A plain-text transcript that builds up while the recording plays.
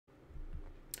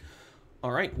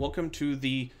All right, welcome to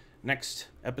the next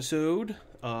episode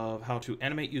of how to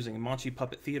animate using Manchi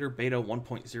Puppet Theater Beta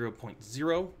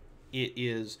 1.0.0. It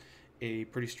is a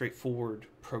pretty straightforward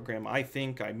program. I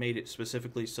think I made it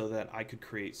specifically so that I could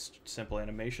create simple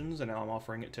animations, and now I'm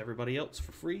offering it to everybody else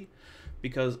for free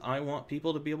because I want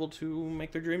people to be able to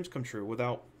make their dreams come true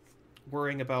without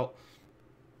worrying about,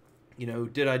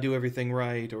 did I do everything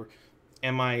right, or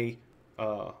am I,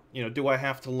 do I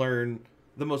have to learn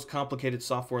the most complicated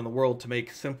software in the world to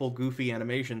make simple, goofy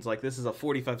animations? Like, this is a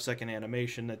 45-second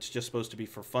animation that's just supposed to be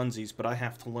for funsies, but I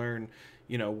have to learn,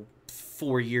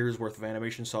 4 years worth of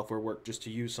animation software work just to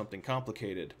use something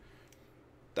complicated.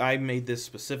 I made this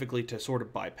specifically to sort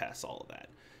of bypass all of that.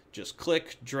 Just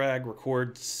click, drag,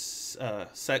 record,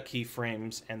 set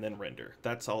keyframes, and then render.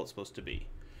 That's all it's supposed to be.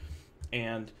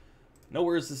 And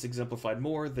nowhere is this exemplified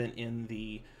more than in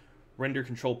the render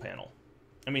control panel.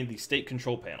 The state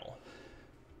control panel.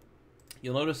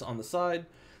 You'll notice on the side,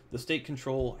 the state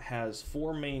control has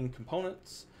 4 main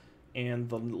components, and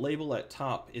the label at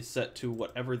top is set to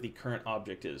whatever the current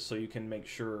object is, so you can make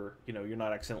sure, you're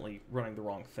not accidentally running the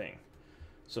wrong thing.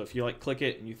 So if you click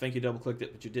it and you think you double clicked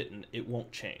it but you didn't, it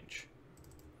won't change.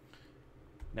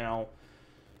 Now,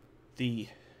 one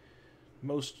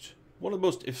of the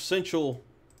most essential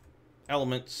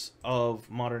elements of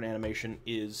modern animation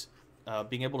is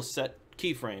being able to set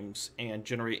keyframes and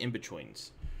generate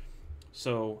in-betweens.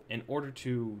 So in order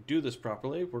to do this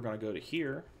properly, we're going to go to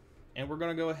here, and we're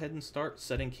going to go ahead and start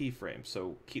setting keyframes.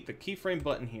 So keep the keyframe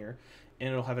button here, and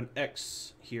it'll have an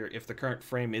X here if the current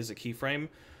frame is a keyframe.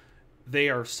 They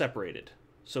are separated.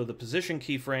 So the position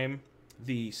keyframe,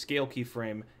 the scale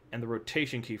keyframe, and the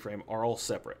rotation keyframe are all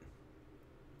separate.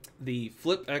 The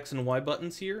flip X and Y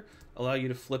buttons here allow you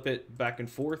to flip it back and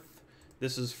forth.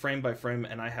 This is frame by frame,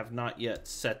 and I have not yet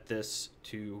set this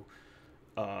to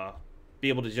be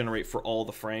able to generate for all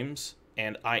the frames,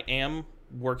 and I am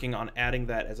working on adding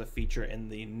that as a feature in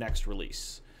the next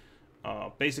release.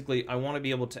 Basically, I want to be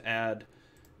able to add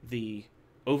the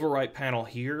overwrite panel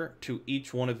here to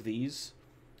each one of these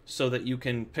so that you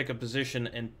can pick a position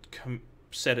and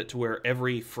set it to where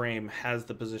every frame has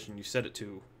the position you set it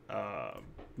to,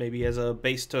 maybe as a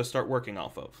base to start working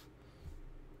off of.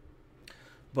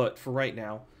 But for right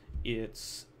now,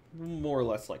 it's more or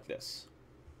less like this.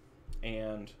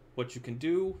 And what you can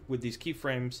do with these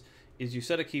keyframes is you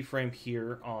set a keyframe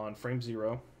here on frame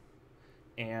 0,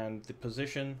 and the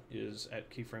position is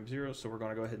at keyframe 0, so we're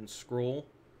going to go ahead and scroll.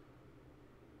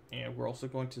 And we're also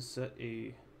going to set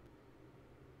there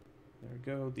we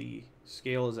go, the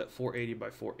scale is at 480 by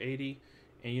 480,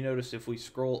 and you notice if we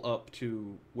scroll up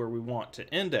to where we want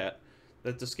to end at,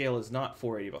 that the scale is not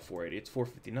 480 by 480, it's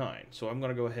 459. So I'm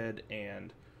going to go ahead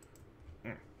and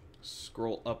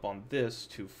scroll up on this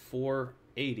to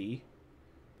 480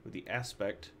 with the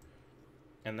aspect,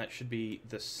 and that should be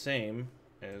the same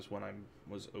as when I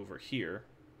was over here.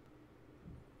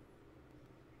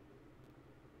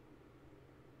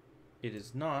 It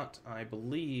is not. I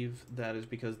believe that is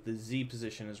because the Z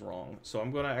position is wrong. So I'm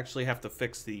going to actually have to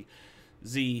fix the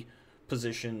Z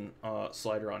position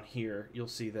slider on here. You'll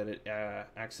see that it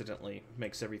accidentally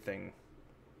makes everything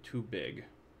too big.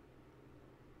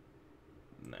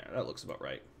 Nah, that looks about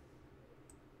right.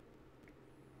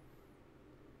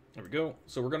 There we go.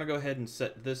 So we're going to go ahead and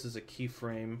set this as a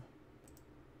keyframe.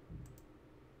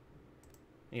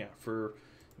 Yeah, for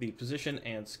the position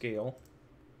and scale.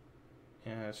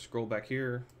 And scroll back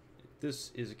here.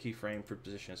 This is a keyframe for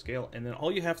position and scale. And then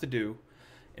all you have to do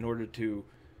in order to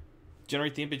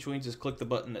generate the in-betweens is click the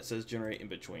button that says generate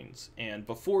in-betweens. And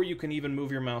before you can even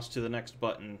move your mouse to the next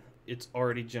button, it's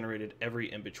already generated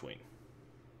every in-between.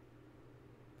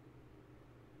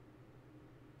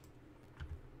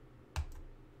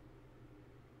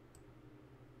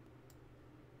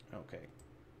 Okay.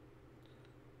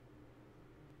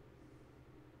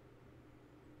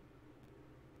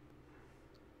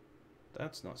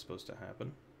 That's not supposed to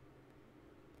happen.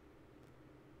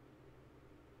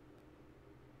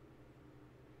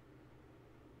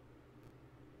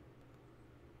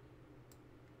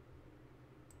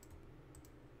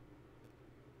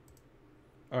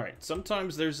 All right,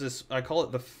 sometimes there's this, I call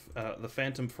it the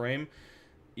phantom frame.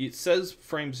 It says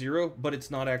frame 0, but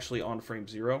it's not actually on frame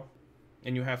 0.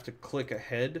 And you have to click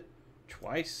ahead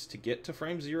twice to get to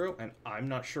frame 0, and I'm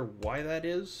not sure why that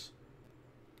is.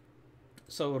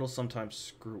 So it'll sometimes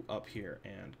screw up here,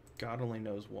 and God only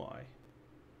knows why.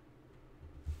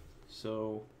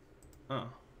 So,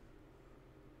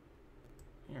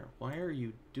 here, why are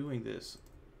you doing this?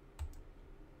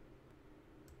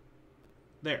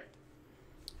 There.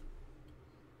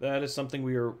 That is something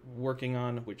we are working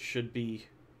on, which should be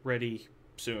ready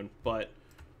soon, but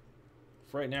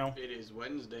for right now. It is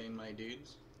Wednesday, my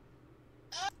dudes.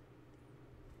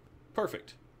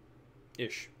 Perfect.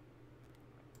 Ish.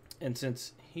 And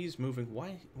since he's moving,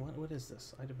 what is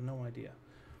this? I have no idea.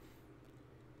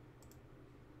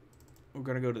 We're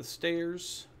going to go to the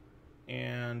stairs,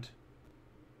 and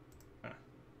there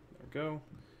we go.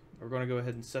 We're going to go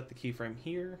ahead and set the keyframe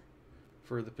here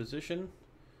for the position,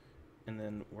 and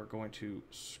then we're going to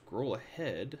scroll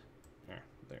ahead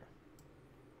there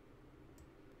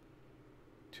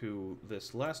to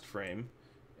this last frame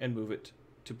and move it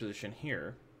to position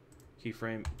here.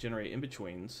 Keyframe, generate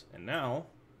in-betweens, and now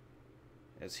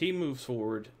as he moves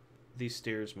forward, these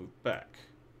stairs move back,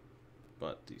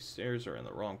 but these stairs are in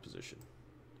the wrong position.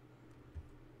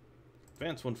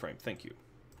 Advance one frame, thank you.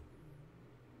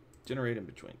 Generate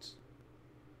in-betweens.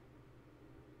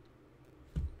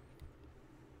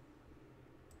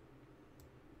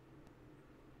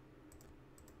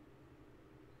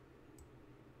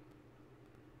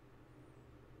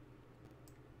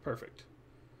 Perfect.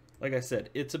 Like I said,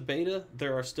 it's a beta.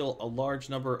 There are still a large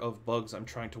number of bugs I'm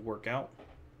trying to work out.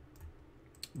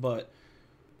 But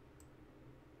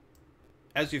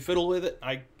as you fiddle with it,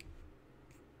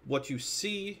 what you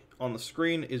see on the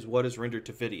screen is what is rendered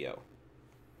to video.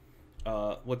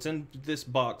 What's in this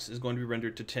box is going to be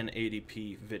rendered to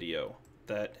 1080p video.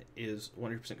 That is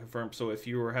 100% confirmed. So if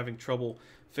you are having trouble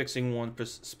fixing one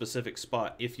specific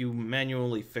spot, if you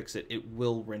manually fix it, it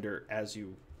will render as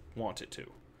you want it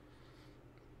to.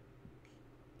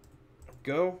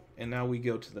 Go, and now we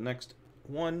go to the next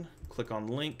one. Click on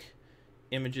link,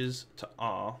 images to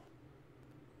Ah.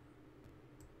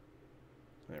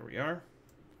 There we are.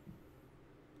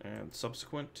 And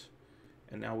subsequent.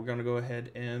 And now we're going to go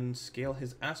ahead and scale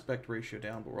his aspect ratio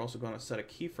down, but we're also going to set a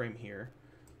keyframe here.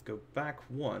 Go back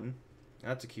one.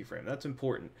 That's a keyframe. That's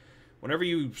important. Whenever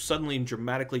you suddenly and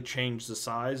dramatically change the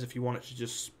size, if you want it to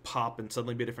just pop and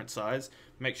suddenly be a different size,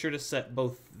 make sure to set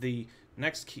both the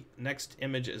next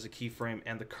image as a keyframe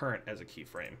and the current as a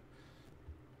keyframe,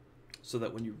 so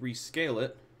that when you rescale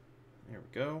it, there we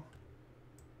go.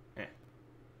 There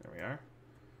we are.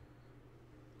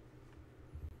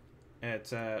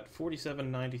 It's at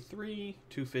 4793,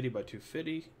 250 by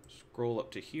 250. Scroll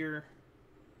up to here.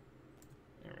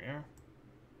 There we are.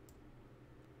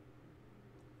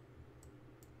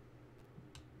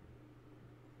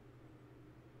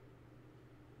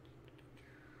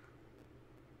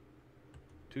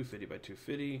 $250 by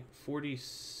 $250,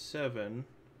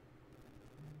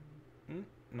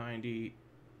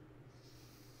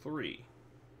 47.93.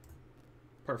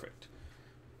 Perfect.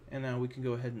 And now we can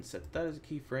go ahead and set that as a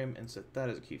keyframe and set that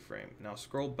as a keyframe. Now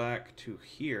scroll back to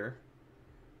here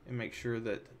and make sure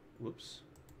that, whoops,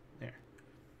 there.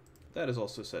 That is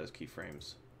also set as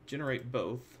keyframes. Generate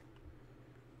both.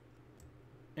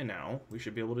 And now we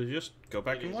should be able to just go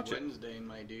back and watch it. It is Wednesday,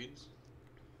 my dudes.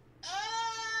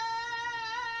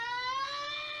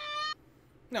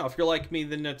 Now, if you're like me,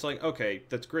 then it's like, okay,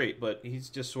 that's great, but he's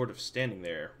just sort of standing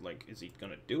there. Like, is he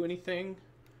going to do anything?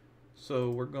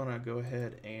 So we're going to go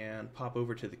ahead and pop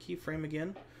over to the keyframe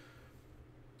again.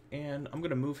 And I'm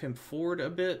going to move him forward a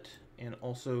bit and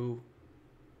also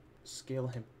scale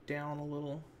him down a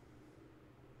little.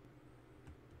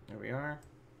 There we are.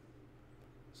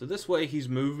 So this way he's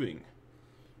moving.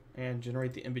 And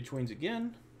generate the in-betweens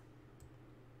again.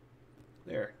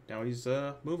 There. Now he's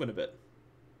moving a bit.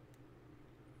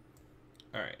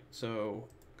 Alright, so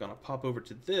gonna pop over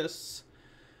to this,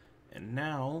 and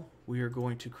now we are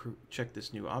going to check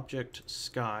this new object,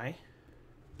 sky,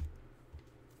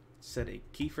 set a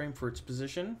keyframe for its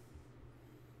position,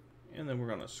 and then we're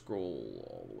gonna scroll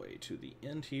all the way to the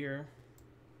end here,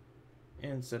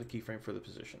 and set a keyframe for the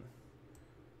position.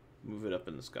 Move it up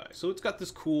in the sky. So it's got this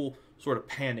cool sort of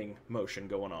panning motion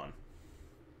going on,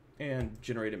 and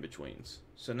generate in-betweens.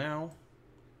 So now,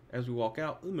 as we walk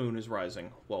out, the moon is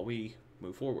rising while we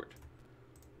move forward.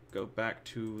 Go back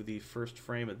to the first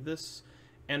frame of this,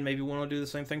 and maybe want to do the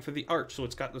same thing for the arch, so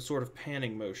it's got this sort of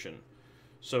panning motion.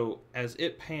 So as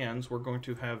it pans, we're going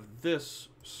to have this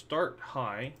start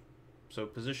high, so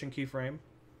position keyframe,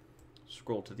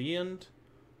 scroll to the end,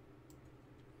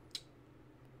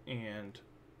 and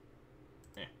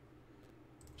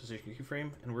position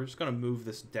keyframe, and we're just going to move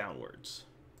this downwards.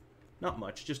 Not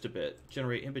much, just a bit.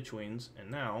 Generate in-betweens,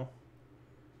 and now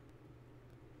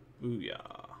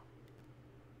booyah.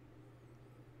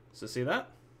 So see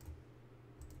that?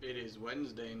 It is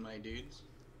Wednesday, my dudes.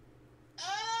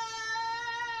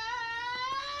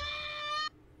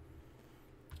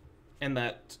 And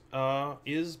that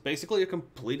is basically a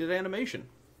completed animation.